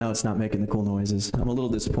Now it's not making the cool noises. I'm a little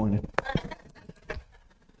disappointed.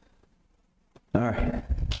 All right.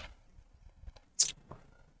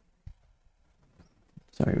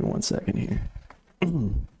 Sorry, 1 second here.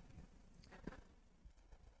 I'm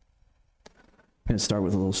going to start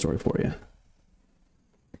with a little story for you.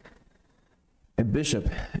 A bishop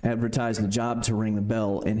advertised a job to ring the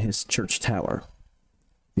bell in his church tower.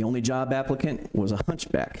 The only job applicant was a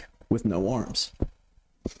hunchback with no arms.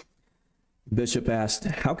 The bishop asked,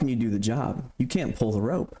 "How can you do the job? You can't pull the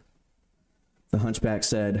rope." The hunchback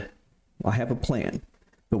said, "I have a plan,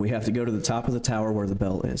 but we have to go to the top of the tower where the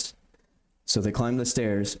bell is." So they climbed the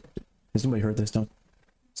stairs. Has anybody heard this?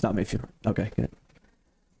 It's not me if you heard. Okay, good.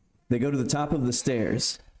 They go to the top of the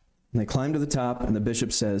stairs, and they climb to the top, and the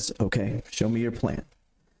bishop says, "Okay, show me your plan."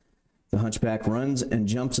 The hunchback runs and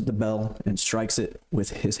jumps at the bell and strikes it with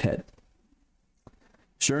his head.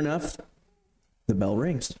 Sure enough, the bell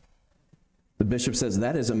rings. The bishop says,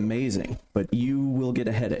 "That is amazing, but you will get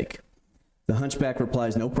a headache." The hunchback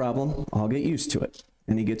replies, "No problem, I'll get used to it,"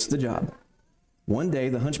 and he gets the job. One day,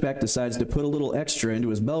 the hunchback decides to put a little extra into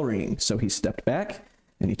his bell ringing, so he stepped back,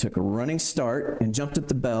 and he took a running start and jumped at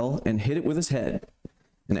the bell and hit it with his head,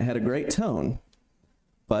 and it had a great tone,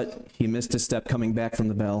 but he missed a step coming back from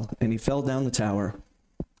the bell, and he fell down the tower,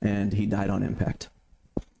 and he died on impact.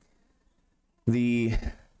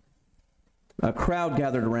 A crowd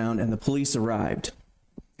gathered around, and the police arrived,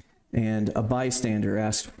 and a bystander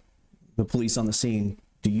asked the police on the scene,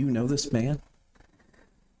 "Do you know this man?"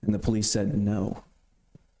 And the police said, "No,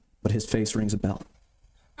 but his face rings a bell."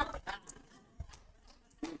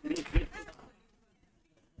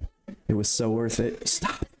 It was so worth it.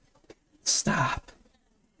 Stop.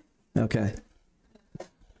 Okay.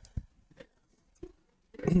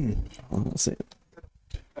 Let's see.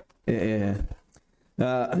 Yeah.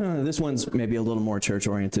 This one's maybe a little more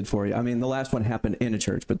church-oriented for you. I mean, the last one happened in a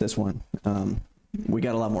church, but this one, we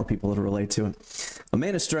got a lot more people to relate to it. A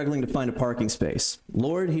man is struggling to find a parking space.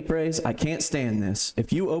 "Lord," he prays, "I can't stand this.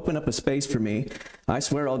 If you open up a space for me, I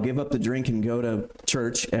swear I'll give up the drink and go to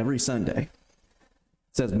church every Sunday."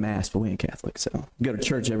 It says Mass, but we ain't Catholic, so go to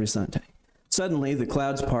church every Sunday. Suddenly, the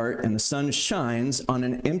clouds part and the sun shines on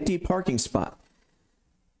an empty parking spot.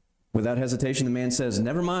 Without hesitation, the man says,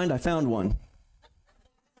 "Never mind, I found one."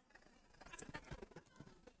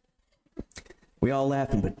 We all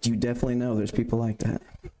laughing, but you definitely know there's people like that.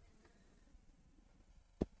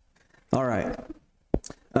 All right.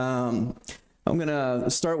 I'm going to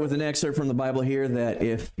start with an excerpt from the Bible here that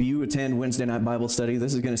if you attend Wednesday night Bible study,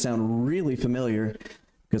 this is going to sound really familiar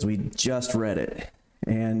because we just read it.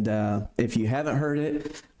 And if you haven't heard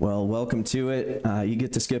it, well, welcome to it. You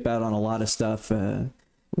get to skip out on a lot of stuff.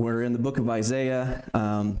 We're in the book of Isaiah.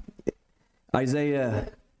 Isaiah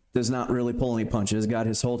does not really pull any punches. God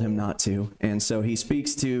has told him not to. And so he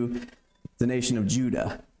speaks to the nation of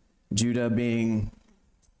Judah. Judah being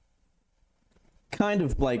kind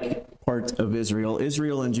of like part of Israel.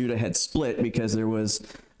 Israel and Judah had split because there was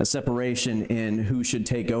a separation in who should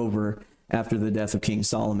take over after the death of King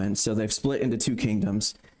Solomon. So they've split into two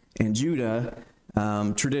kingdoms. And Judah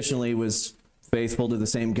traditionally was faithful to the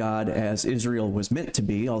same God as Israel was meant to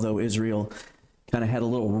be, although Israel kind of had a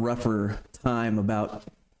little rougher time about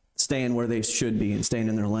staying where they should be and staying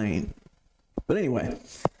in their lane. But anyway,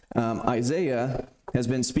 Isaiah has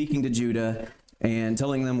been speaking to Judah and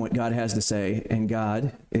telling them what God has to say, and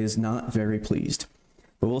God is not very pleased.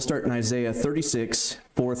 But we'll start in Isaiah 36,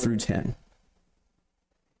 4 through 10.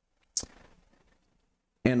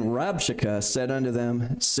 "And Rabshakeh said unto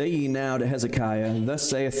them, Say ye now to Hezekiah, Thus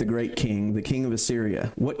saith the great king, the king of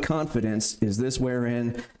Assyria, What confidence is this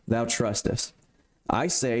wherein thou trustest? I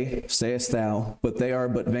say, sayest thou, but they are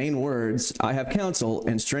but vain words. I have counsel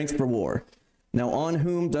and strength for war. Now on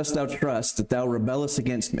whom dost thou trust that thou rebellest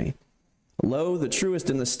against me? Lo, the truest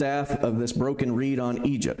in the staff of this broken reed on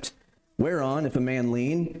Egypt, whereon if a man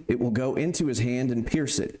lean, it will go into his hand and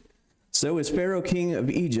pierce it. So is Pharaoh king of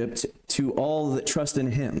Egypt to all that trust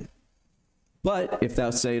in him. But if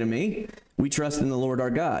thou say to me, We trust in the Lord our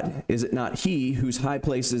God, is it not he whose high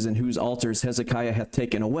places and whose altars Hezekiah hath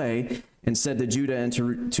taken away, and said to Judah and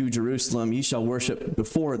to Jerusalem, Ye shall worship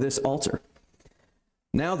before this altar?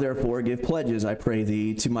 Now therefore give pledges, I pray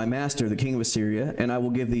thee, to my master the king of Assyria, and I will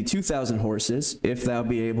give thee 2,000 horses, if thou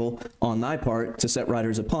be able on thy part to set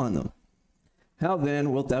riders upon them. How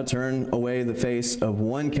then wilt thou turn away the face of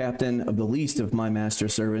one captain of the least of my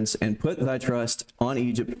master's servants, and put thy trust on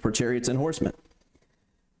Egypt for chariots and horsemen?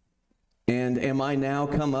 And am I now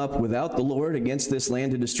come up without the Lord against this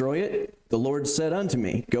land to destroy it? The Lord said unto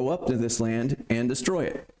me, Go up to this land and destroy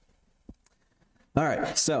it. All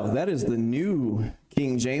right, so that is the New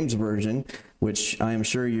King James Version, which I am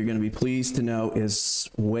sure you're going to be pleased to know is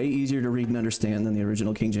way easier to read and understand than the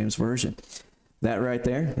original King James Version. That right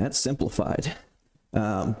there, that's simplified.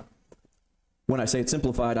 When I say it's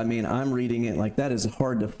simplified, I mean I'm reading it like that is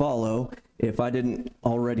hard to follow if I didn't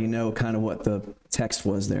already know kind of what the text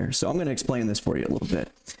was there. So I'm going to explain this for you a little bit.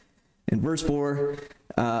 In verse 4,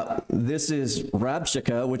 this is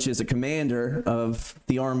Rabshakeh, which is a commander of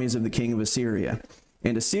the armies of the king of Assyria.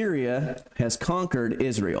 And Assyria has conquered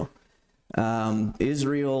Israel.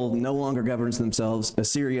 Israel no longer governs themselves.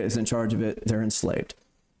 Assyria is in charge of it. They're enslaved.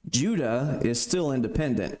 Judah is still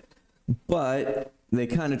independent, but they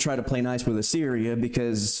kind of try to play nice with Assyria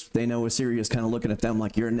because they know Assyria is kind of looking at them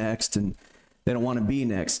like you're next, and they don't want to be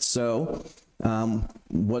next. So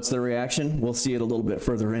what's their reaction? We'll see it a little bit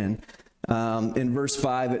further in. In verse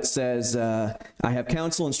 5, it says, I have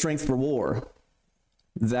counsel and strength for war.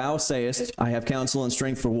 Thou sayest, I have counsel and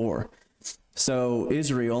strength for war. So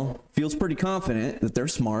Israel feels pretty confident that they're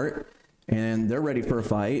smart and they're ready for a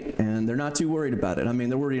fight, and they're not too worried about it. I mean,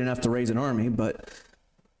 they're worried enough to raise an army, but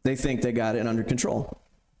they think they got it under control.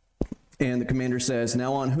 And the commander says,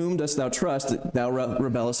 now on whom dost thou trust that thou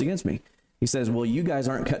rebellest against me? He says, well, you guys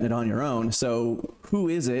aren't cutting it on your own, so who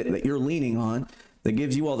is it that you're leaning on that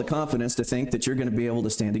gives you all the confidence to think that you're going to be able to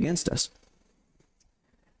stand against us?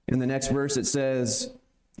 In the next verse, it says,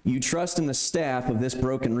 you trust in the staff of this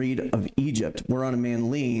broken reed of Egypt, whereon a man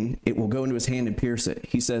lean, it will go into his hand and pierce it.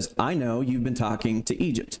 He says, I know you've been talking to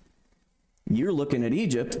Egypt. You're looking at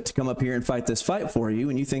Egypt to come up here and fight this fight for you,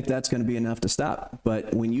 and you think that's going to be enough to stop.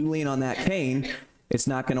 But when you lean on that cane, it's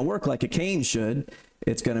not going to work like a cane should.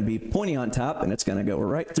 It's going to be pointy on top, and it's going to go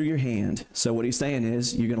right through your hand. So what he's saying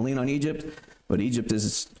is, you're going to lean on Egypt, but Egypt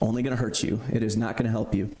is only going to hurt you. It is not going to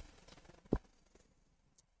help you.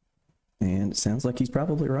 And it sounds like he's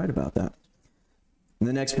probably right about that. In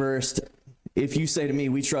the next verse, if you say to me,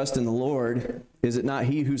 we trust in the Lord, is it not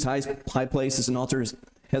he whose high places and altars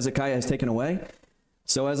Hezekiah has taken away?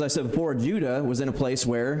 So as I said before, Judah was in a place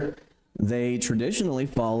where they traditionally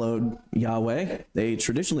followed Yahweh. They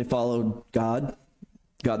traditionally followed God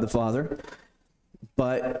the Father,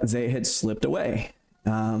 but they had slipped away.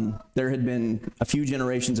 There had been a few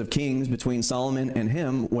generations of kings between Solomon and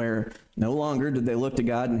him where no longer did they look to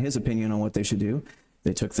God and his opinion on what they should do.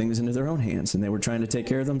 They took things into their own hands, and they were trying to take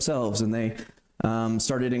care of themselves, and they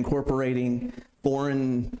started incorporating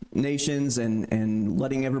foreign nations and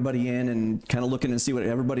letting everybody in and kind of looking and see what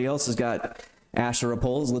everybody else has got. Asherah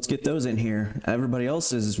poles, let's get those in here. Everybody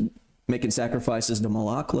else is making sacrifices to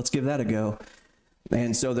Moloch. Let's give that a go.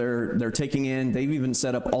 And so they're taking in, they've even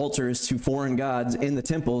set up altars to foreign gods in the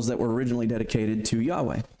temples that were originally dedicated to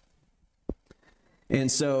Yahweh. And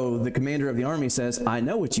so the commander of the army says, I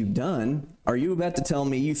know what you've done. Are you about to tell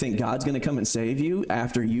me you think God's going to come and save you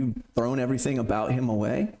after you've thrown everything about him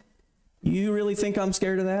away? You really think I'm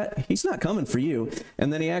scared of that? He's not coming for you.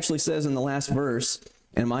 And then he actually says in the last verse,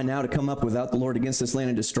 am I now to come up without the Lord against this land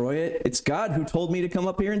and destroy it? It's God who told me to come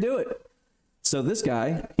up here and do it. So this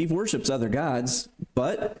guy, he worships other gods,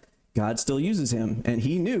 but God still uses him. And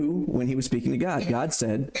he knew when he was speaking to God, God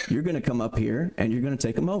said, you're going to come up here and you're going to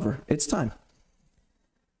take them over. It's time.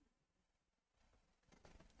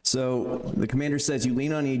 So the commander says, you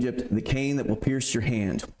lean on Egypt, the cane that will pierce your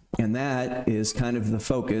hand. And that is kind of the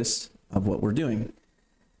focus of what we're doing.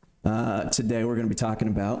 Today we're going to be talking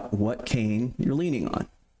about what cane you're leaning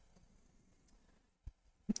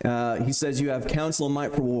on. He says you have counsel and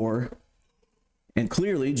might for war. And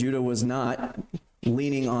clearly, Judah was not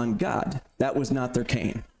leaning on God. That was not their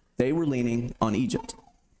cane. They were leaning on Egypt.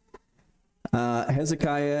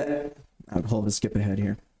 Hezekiah, I'll skip ahead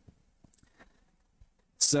here.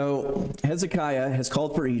 So Hezekiah has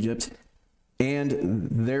called for Egypt, and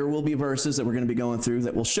there will be verses that we're going to be going through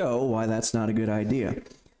that will show why that's not a good idea.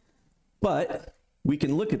 But we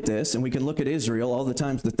can look at this, and we can look at Israel, all the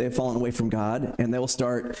times that they've fallen away from God, and they'll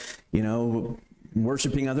start,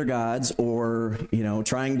 worshiping other gods, or,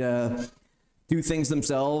 trying to do things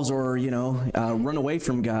themselves, or, run away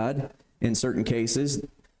from God in certain cases.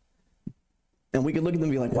 And we could look at them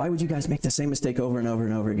and be like, why would you guys make the same mistake over and over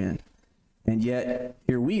and over again? And yet,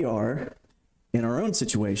 here we are in our own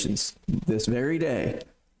situations this very day.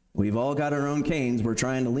 We've all got our own canes we're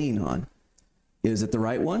trying to lean on. Is it the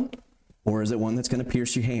right one? Or is it one that's going to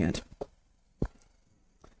pierce your hand?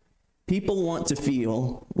 People want to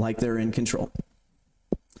feel like they're in control.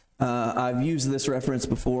 I've used this reference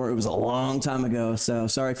before. It was a long time ago, so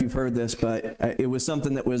sorry if you've heard this, but it was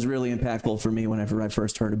something that was really impactful for me whenever I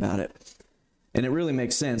first heard about it. And it really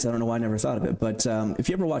makes sense. I don't know why I never thought of it, but if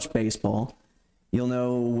you ever watch baseball, You'll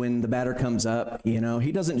know when the batter comes up,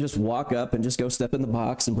 he doesn't just walk up and just go step in the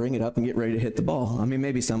box and bring it up and get ready to hit the ball. I mean,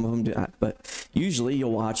 maybe some of them do that, but usually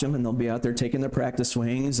you'll watch them and they'll be out there taking their practice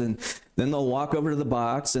swings, and then they'll walk over to the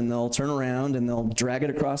box and they'll turn around and they'll drag it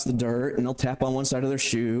across the dirt and they'll tap on one side of their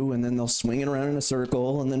shoe and then they'll swing it around in a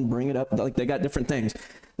circle and then bring it up. Like, they got different things.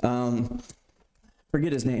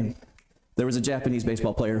 Forget his name. There was a Japanese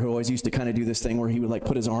baseball player who always used to kind of do this thing where he would like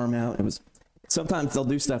put his arm out. Sometimes they'll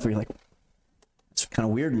do stuff where you're like, it's kind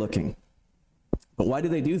of weird looking. But why do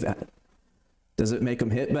they do that? Does it make them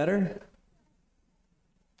hit better?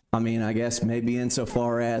 I mean, I guess maybe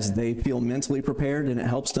insofar as they feel mentally prepared and it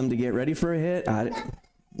helps them to get ready for a hit.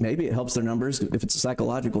 Maybe it helps their numbers if it's a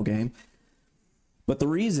psychological game. But the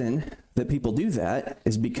reason that people do that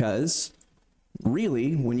is because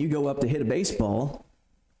really, when you go up to hit a baseball,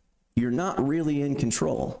 you're not really in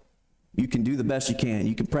control. You can do the best you can.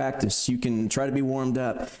 You can practice. You can try to be warmed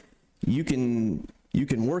up. You can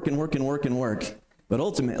work and work and work and work. But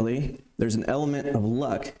ultimately, there's an element of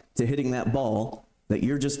luck to hitting that ball that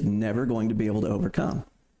you're just never going to be able to overcome.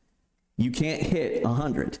 You can't hit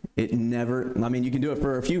 100. You can do it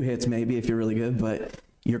for a few hits maybe if you're really good, but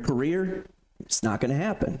your career, it's not going to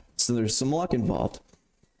happen. So there's some luck involved.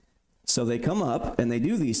 So they come up and they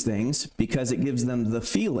do these things because it gives them the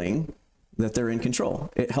feeling that they're in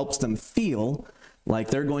control. It helps them feel like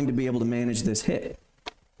they're going to be able to manage this hit.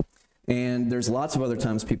 And there's lots of other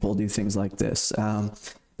times people do things like this.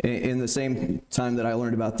 In the same time that I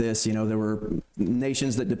learned about this, there were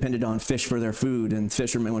nations that depended on fish for their food, and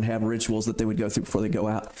fishermen would have rituals that they would go through before they go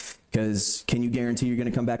out. Because can you guarantee you're going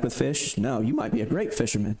to come back with fish? No, you might be a great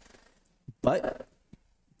fisherman, but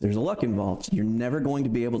there's a luck involved. You're never going to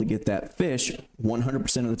be able to get that fish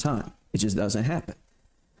 100% of the time. It just doesn't happen.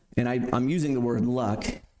 And I'm using the word luck,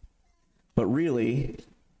 but really,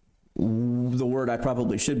 the word I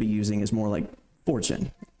probably should be using is more like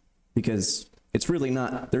fortune, because it's really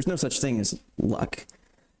not, there's no such thing as luck.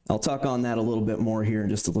 I'll talk on that a little bit more here in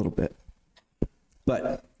just a little bit.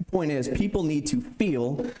 But the point is, people need to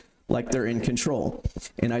feel like they're in control.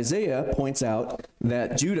 And Isaiah points out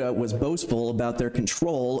that Judah was boastful about their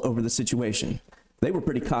control over the situation. They were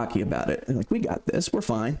pretty cocky about it. They're like, we got this, we're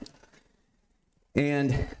fine.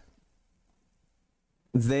 And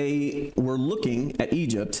they were looking at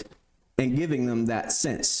Egypt and giving them that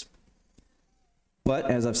sense.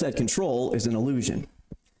 But as I've said, control is an illusion.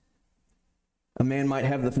 A man might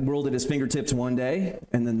have the world at his fingertips one day,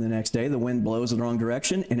 and then the next day the wind blows in the wrong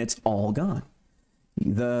direction, and it's all gone.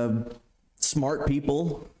 The smart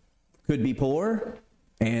people could be poor,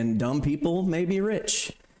 and dumb people may be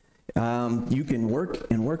rich. You can work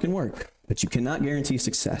and work and work, but you cannot guarantee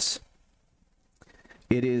success.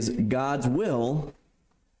 It is God's will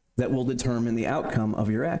that will determine the outcome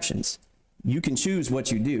of your actions. You can choose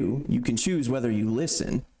what you do. You can choose whether you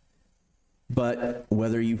listen. But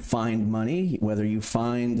whether you find money, whether you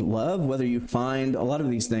find love, whether you find a lot of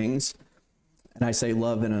these things, and I say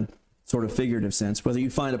love in a sort of figurative sense, whether you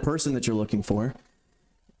find a person that you're looking for,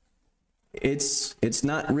 it's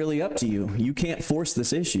not really up to you. You can't force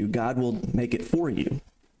this issue. God will make it for you.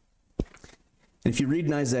 And if you read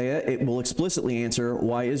in Isaiah, it will explicitly answer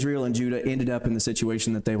why Israel and Judah ended up in the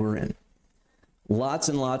situation that they were in. Lots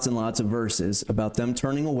and lots and lots of verses about them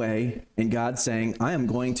turning away and God saying, I am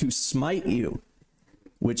going to smite you,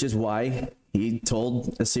 which is why he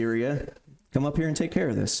told Assyria, come up here and take care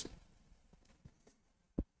of this.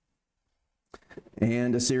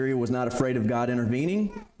 And Assyria was not afraid of God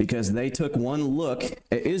intervening because they took one look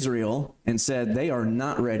at Israel and said, they are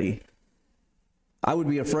not ready. I would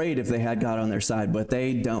be afraid if they had God on their side, but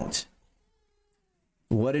they don't.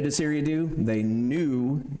 What did Assyria do? They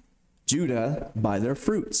knew Judah by their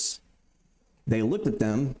fruits. They looked at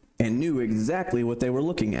them and knew exactly what they were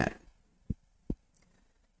looking at.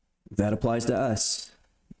 That applies to us.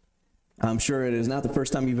 I'm sure it is not the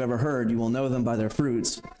first time you've ever heard, you will know them by their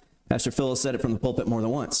fruits. Pastor Phil has said it from the pulpit more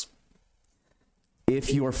than once.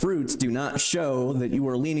 If your fruits do not show that you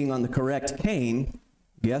are leaning on the correct cane,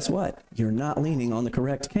 guess what? You're not leaning on the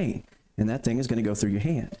correct cane, and that thing is going to go through your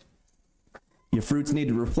hand. Your fruits need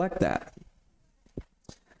to reflect that.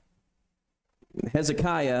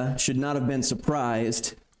 Hezekiah should not have been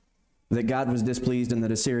surprised that God was displeased and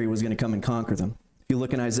that Assyria was going to come and conquer them. If you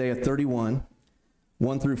look in Isaiah 31,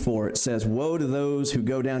 1 through 4, it says, woe to those who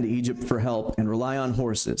go down to Egypt for help and rely on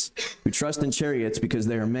horses, who trust in chariots because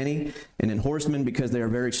they are many, and in horsemen because they are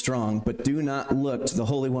very strong, but do not look to the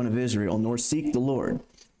Holy One of Israel, nor seek the Lord.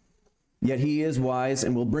 Yet he is wise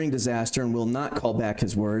and will bring disaster and will not call back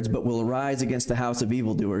his words, but will arise against the house of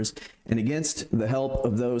evildoers and against the help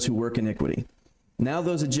of those who work iniquity. Now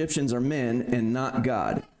those Egyptians are men and not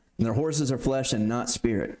God. And their horses are flesh and not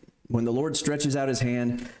spirit. When the Lord stretches out his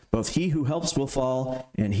hand, both he who helps will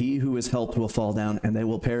fall, and he who is helped will fall down, and they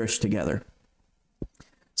will perish together.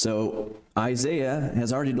 So Isaiah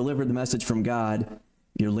has already delivered the message from God.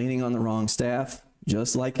 You're leaning on the wrong staff,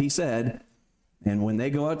 just like he said. And when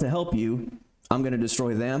they go out to help you, I'm going to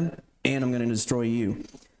destroy them, and I'm going to destroy you.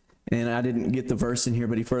 And I didn't get the verse in here,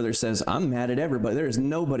 but he further says, I'm mad at everybody. There is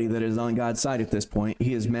nobody that is on God's side at this point.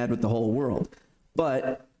 He is mad with the whole world.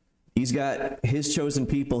 But he's got his chosen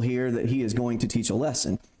people here that he is going to teach a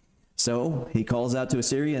lesson. So he calls out to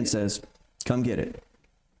Assyria and says, come get it.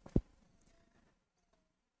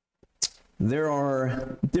 There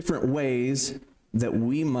are different ways that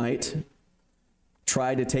we might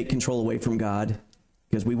try to take control away from God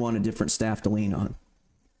because we want a different staff to lean on.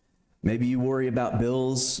 Maybe you worry about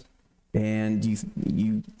bills and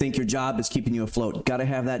you think your job is keeping you afloat. You got to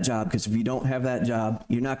have that job, because if you don't have that job,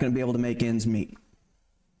 you're not going to be able to make ends meet.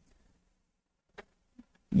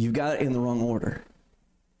 You've got it in the wrong order.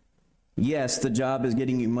 Yes, the job is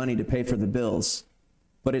getting you money to pay for the bills,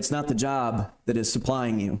 but it's not the job that is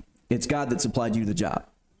supplying you. It's God that supplied you the job.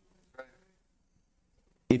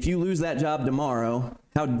 If you lose that job tomorrow,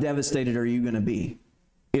 how devastated are you going to be?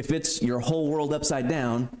 If it's your whole world upside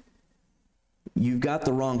down, you've got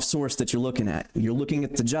the wrong source that you're looking at. You're looking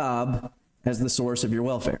at the job as the source of your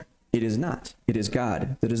welfare. It is not. It is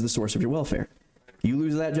God that is the source of your welfare. You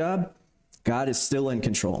lose that job, God is still in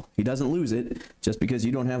control. He doesn't lose it just because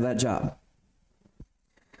you don't have that job.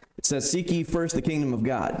 It says, seek ye first the kingdom of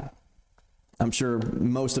God. I'm sure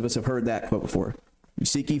most of us have heard that quote before. You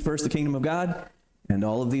seek ye first the kingdom of God, and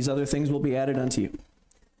all of these other things will be added unto you.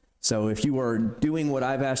 So if you are doing what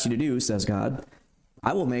I've asked you to do, says God,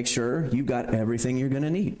 I will make sure you've got everything you're going to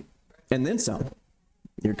need. And then some.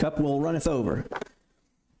 Your cup will runneth over.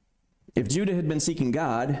 If Judah had been seeking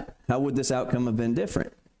God, how would this outcome have been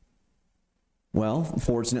different? Well,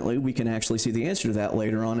 fortunately, we can actually see the answer to that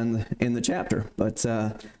later on in the chapter. But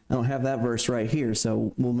I don't have that verse right here,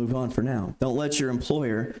 so we'll move on for now. Don't let your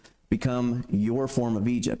employer become your form of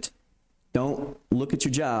Egypt. Don't look at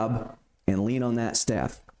your job and lean on that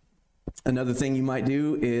staff. Another thing you might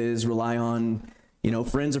do is rely on,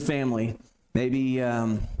 friends or family. Maybe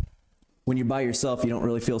when you're by yourself, you don't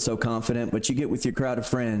really feel so confident, but you get with your crowd of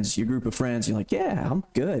friends, your group of friends, you're like, yeah, I'm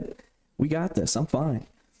good. We got this. I'm fine.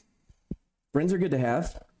 Friends are good to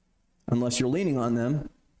have, unless you're leaning on them,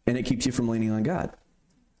 and it keeps you from leaning on God.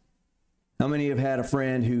 How many have had a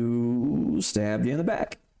friend who stabbed you in the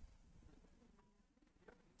back?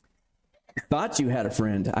 Thought you had a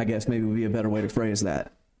friend, I guess maybe would be a better way to phrase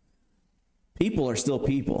that. People are still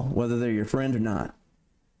people, whether they're your friend or not.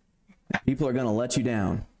 People are going to let you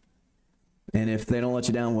down. And if they don't let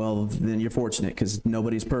you down, well, then you're fortunate, because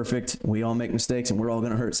nobody's perfect. We all make mistakes, and we're all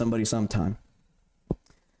going to hurt somebody sometime.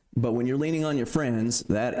 But when you're leaning on your friends,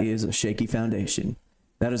 that is a shaky foundation.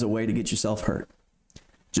 That is a way to get yourself hurt.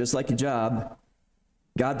 Just like your job,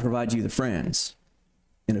 God provides you the friends.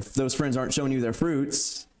 And if those friends aren't showing you their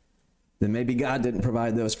fruits, then maybe God didn't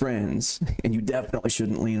provide those friends, and you definitely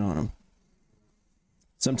shouldn't lean on them.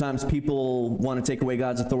 Sometimes people want to take away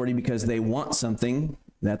God's authority because they want something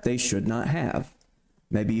that they should not have.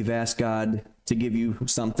 Maybe you've asked God to give you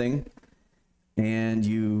something, and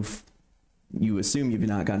you assume you've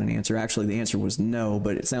not got an answer. Actually, the answer was no,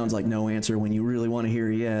 but it sounds like no answer when you really want to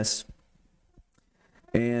hear yes.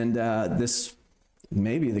 And this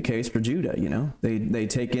may be the case for Judah, They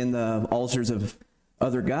take in the altars of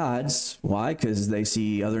other gods. Why? Because they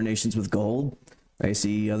see other nations with gold. They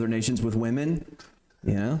see other nations with women.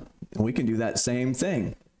 And we can do that same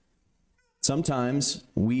thing. Sometimes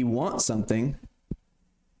we want something,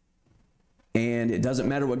 and it doesn't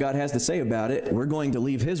matter what God has to say about it. We're going to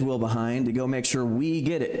leave his will behind to go make sure we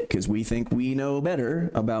get it, because we think we know better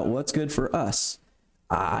about what's good for us.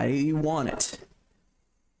 I want it.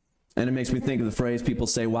 And it makes me think of the phrase people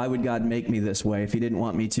say, why would God make me this way if he didn't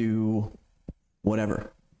want me to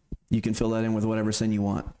whatever? You can fill that in with whatever sin you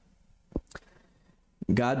want.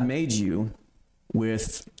 God made you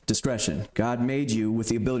with discretion. God made you with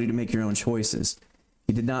the ability to make your own choices.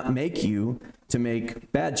 He did not make you to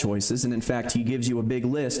make bad choices, and in fact, he gives you a big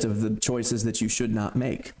list of the choices that you should not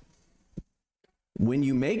make. When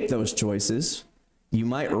you make those choices, you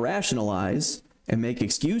might rationalize and make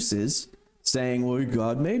excuses saying, well,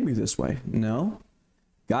 God made me this way. No.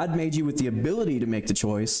 God made you with the ability to make the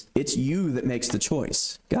choice. It's you that makes the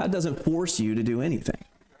choice. God doesn't force you to do anything.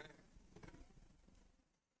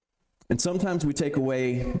 And sometimes we take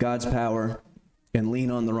away God's power and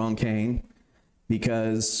lean on the wrong cane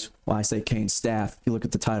because, well, I say cane, staff. If you look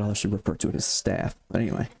at the title, I should refer to it as staff. But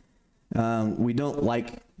anyway, we don't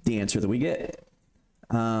like the answer that we get.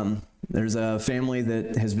 There's a family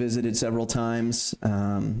that has visited several times,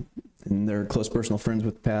 and they're close personal friends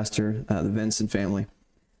with the pastor, the Vincent family.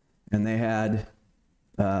 And they had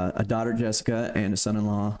a daughter, Jessica, and a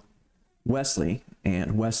son-in-law, Wesley.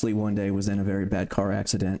 And Wesley one day was in a very bad car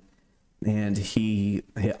accident, and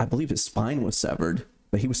I believe his spine was severed,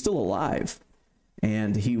 but he was still alive.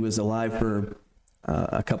 And he was alive for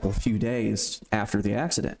a few days after the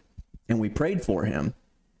accident. And we prayed for him.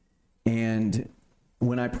 And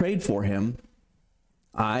when I prayed for him,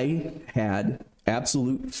 I had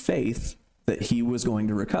absolute faith that he was going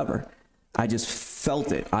to recover. I just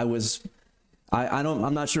felt it. I'm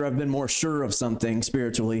not sure I've been more sure of something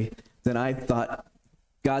spiritually than I thought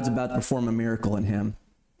God's about to perform a miracle in him,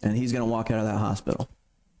 and he's going to walk out of that hospital.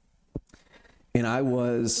 And I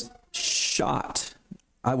was shocked.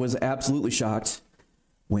 I was absolutely shocked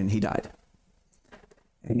when he died.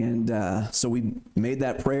 And so we made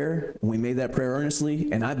that prayer. We made that prayer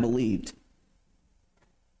earnestly, and I believed.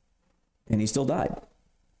 And he still died.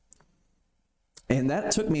 And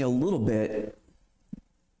that took me a little bit.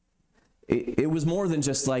 It was more than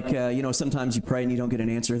just like, sometimes you pray and you don't get an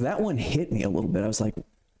answer. That one hit me a little bit. I was like,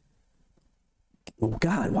 oh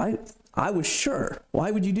God, why? I was sure.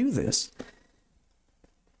 Why would you do this?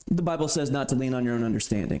 The Bible says not to lean on your own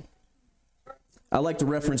understanding. I like to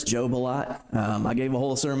reference Job a lot. I gave a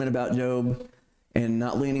whole sermon about Job and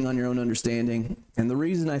not leaning on your own understanding. And the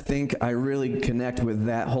reason I think I really connect with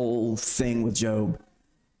that whole thing with Job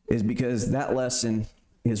is because that lesson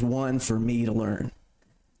is one for me to learn.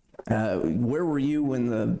 Where were you when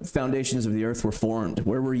the foundations of the earth were formed?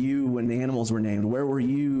 Where were you when the animals were named? Where were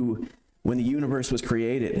you when the universe was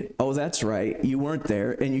created? Oh, that's right. You weren't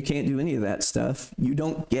there, and you can't do any of that stuff. You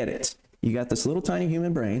don't get it. You got this little tiny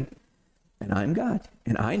human brain, and I'm God,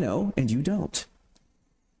 and I know, and you don't.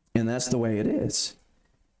 And that's the way it is.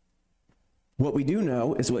 What we do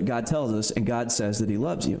know is what God tells us, and God says that he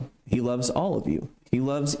loves you. He loves all of you. He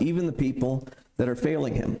loves even the people that are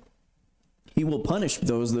failing him. He will punish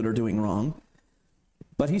those that are doing wrong,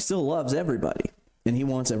 but he still loves everybody, and he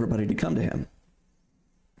wants everybody to come to him.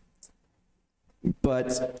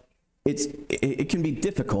 But it can be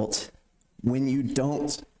difficult when you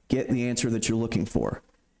don't get the answer that you're looking for.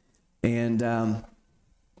 And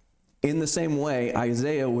in the same way,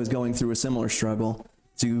 Isaiah was going through a similar struggle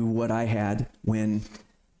to what I had when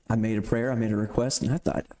I made a prayer, I made a request, and I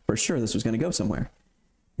thought for sure this was going to go somewhere.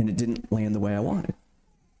 And it didn't land the way I wanted.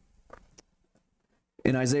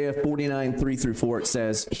 In Isaiah 49, 3-4, it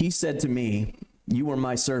says, "He said to me, 'You are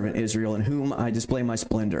my servant, Israel, in whom I display my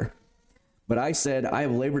splendor.' But I said, 'I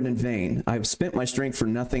have labored in vain. I have spent my strength for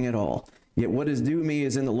nothing at all. Yet what is due me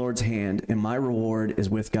is in the Lord's hand, and my reward is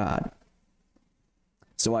with God.'"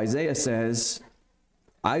 So Isaiah says,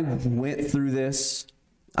 I went through this,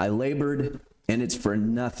 I labored, and it's for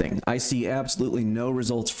nothing. I see absolutely no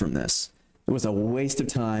results from this. It was a waste of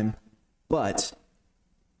time, but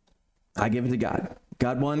I give it to God.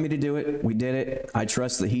 God wanted me to do it. We did it. I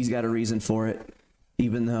trust that he's got a reason for it,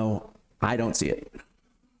 even though I don't see it.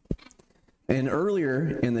 And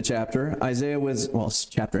earlier in the chapter, Isaiah was also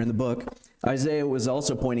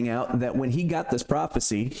pointing out that when he got this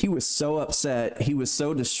prophecy, he was so upset, he was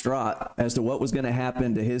so distraught as to what was going to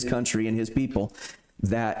happen to his country and his people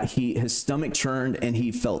that his stomach churned and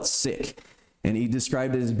he felt sick. And he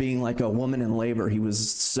described it as being like a woman in labor. He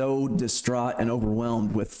was so distraught and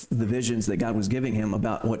overwhelmed with the visions that God was giving him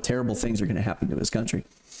about what terrible things are going to happen to his country.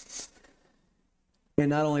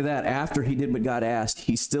 And not only that, after he did what God asked,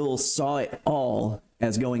 he still saw it all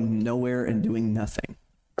as going nowhere and doing nothing.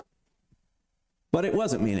 But it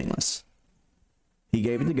wasn't meaningless. He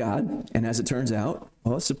gave it to God, and as it turns out,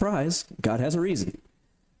 surprise, God has a reason.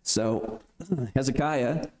 So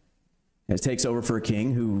Hezekiah takes over for a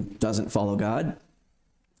king who doesn't follow God,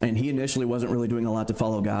 and he initially wasn't really doing a lot to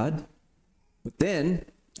follow God. But then,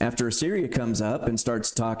 after Assyria comes up and starts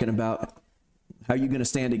talking about, how are you going to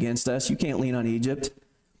stand against us? You can't lean on Egypt.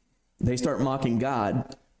 They start mocking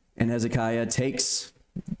God, and Hezekiah takes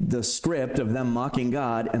the script of them mocking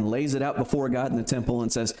God and lays it out before God in the temple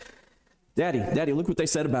and says, Daddy, look what they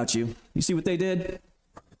said about you. You see what they did?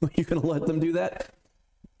 Are you going to let them do that?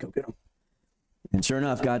 Go get them. And sure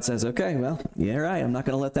enough, God says, okay, well, yeah, right, I'm not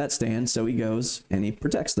going to let that stand. So he goes and he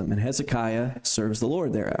protects them. And Hezekiah serves the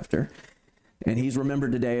Lord thereafter. And he's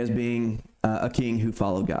remembered today as being a king who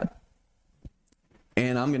followed God.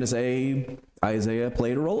 And I'm going to say Isaiah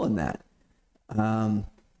played a role in that.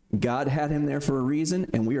 God had him there for a reason,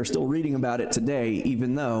 and we are still reading about it today,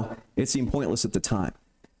 even though it seemed pointless at the time.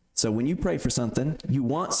 So when you pray for something, you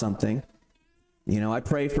want something. I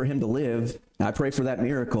pray for him to live. I pray for that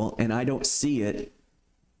miracle, and I don't see it.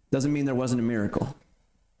 Doesn't mean there wasn't a miracle.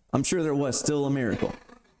 I'm sure there was still a miracle.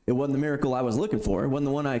 It wasn't the miracle I was looking for. It wasn't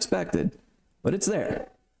the one I expected, but it's there.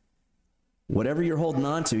 Whatever you're holding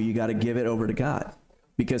on to, you got to give it over to God,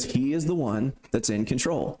 because he is the one that's in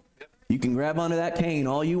control. You can grab onto that cane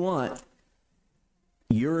all you want.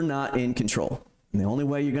 You're not in control. And the only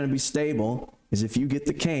way you're going to be stable is if you get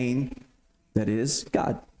the cane that is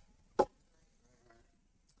God.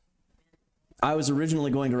 I was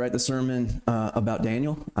originally going to write the sermon about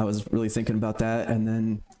Daniel. I was really thinking about that, and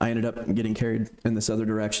then I ended up getting carried in this other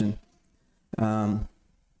direction.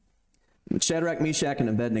 Shadrach, Meshach, and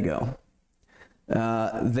Abednego.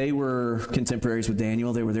 They were contemporaries with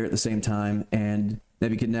Daniel. They were there at the same time, and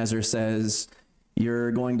Nebuchadnezzar says,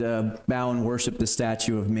 you're going to bow and worship the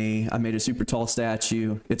statue of me. I made a super tall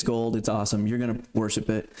statue. It's gold. It's awesome. You're going to worship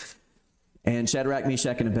it. And Shadrach,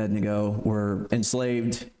 Meshach, and Abednego were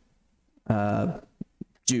enslaved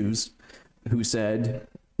Jews who said,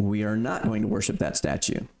 we are not going to worship that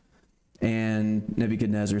statue. And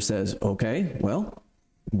Nebuchadnezzar says, okay, well,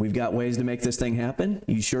 we've got ways to make this thing happen.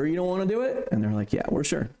 You sure you don't want to do it? And they're like, yeah, we're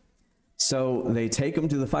sure. So they take him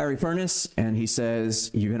to the fiery furnace, and he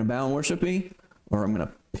says, you're going to bow and worship me, or I'm going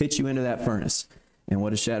to pitch you into that furnace. And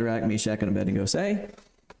what does Shadrach, Meshach, and Abednego say?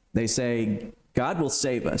 They say, God will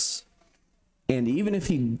save us. And even if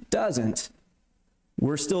he doesn't,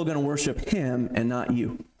 we're still going to worship him and not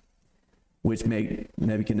you, which made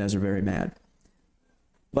Nebuchadnezzar very mad.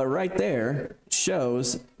 But right there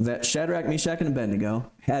shows that Shadrach, Meshach, and Abednego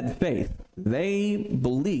had faith. They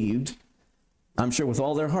believed, I'm sure with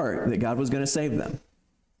all their heart, that God was going to save them.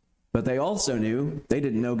 But they also knew they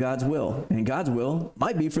didn't know God's will. And God's will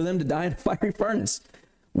might be for them to die in a fiery furnace,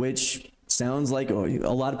 which sounds like, oh,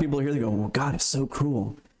 a lot of people here, they go, well, God is so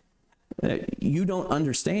cruel. You don't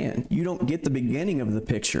understand. You don't get the beginning of the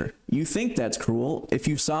picture. You think that's cruel. If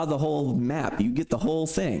you saw the whole map, you get the whole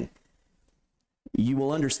thing. You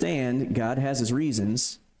will understand God has his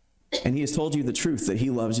reasons, and he has told you the truth, that he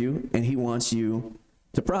loves you and he wants you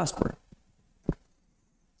to prosper.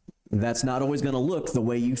 That's not always going to look the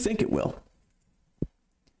way you think it will.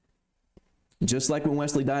 Just like when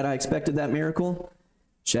Wesley died, I expected that miracle.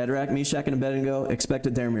 Shadrach, Meshach, and Abednego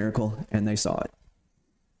expected their miracle, and they saw it.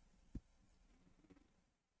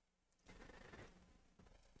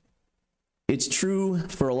 It's true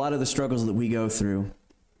for a lot of the struggles that we go through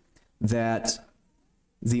that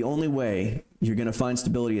the only way you're going to find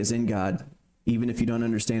stability is in God, even if you don't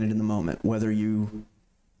understand it in the moment. Whether you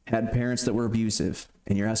had parents that were abusive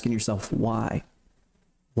and you're asking yourself, why?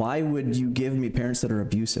 Why would you give me parents that are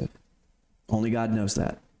abusive? Only God knows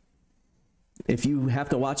that. If you have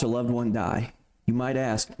to watch a loved one die, you might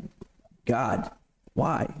ask, God,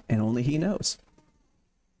 why? And only he knows.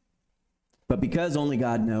 But because only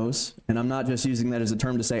God knows, and I'm not just using that as a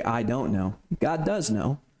term to say I don't know, God does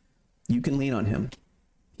know, you can lean on him.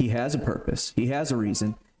 He has a purpose, he has a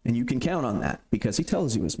reason, and you can count on that because he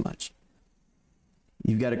tells you as much.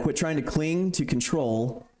 You've got to quit trying to cling to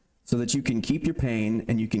control so that you can keep your pain,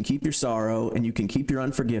 and you can keep your sorrow, and you can keep your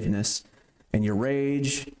unforgiveness, and your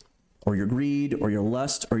rage, or your greed, or your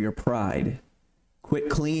lust, or your pride. Quit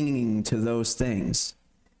clinging to those things.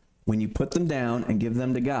 When you put them down and give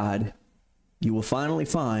them to God, you will finally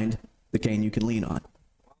find the cane you can lean on.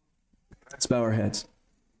 Let's bow our heads.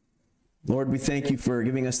 Lord, we thank you for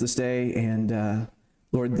giving us this day, and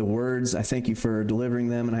Lord, the words, I thank you for delivering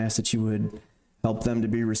them, and I ask that you would help them to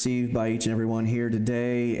be received by each and every one here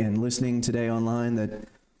today and listening today online, that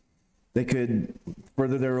they could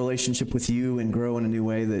further their relationship with you and grow in a new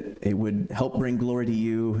way, that it would help bring glory to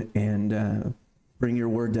you and bring your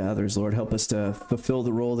word to others. Lord, help us to fulfill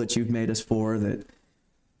the role that you've made us for,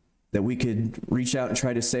 that we could reach out and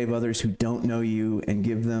try to save others who don't know you and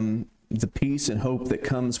give them the peace and hope that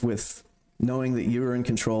comes with knowing that you are in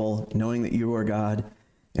control, knowing that you are God.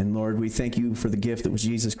 And Lord, we thank you for the gift that was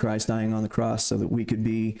Jesus Christ dying on the cross so that we could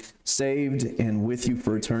be saved and with you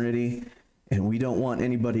for eternity. And we don't want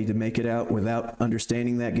anybody to make it out without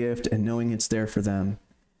understanding that gift and knowing it's there for them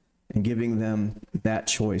and giving them that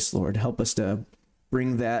choice, Lord. Help us to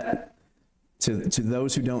bring that to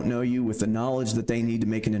those who don't know you with the knowledge that they need to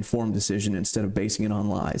make an informed decision instead of basing it on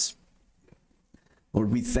lies.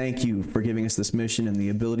 Lord, we thank you for giving us this mission and the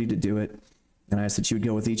ability to do it. And I ask that you would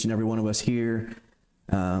go with each and every one of us here.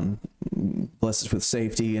 Bless us with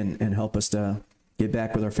safety and help us to get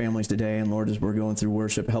back with our families today. And Lord, as we're going through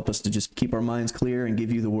worship, help us to just keep our minds clear and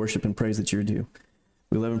give you the worship and praise that you're due.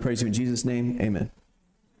 We love and praise you in Jesus' name. Amen.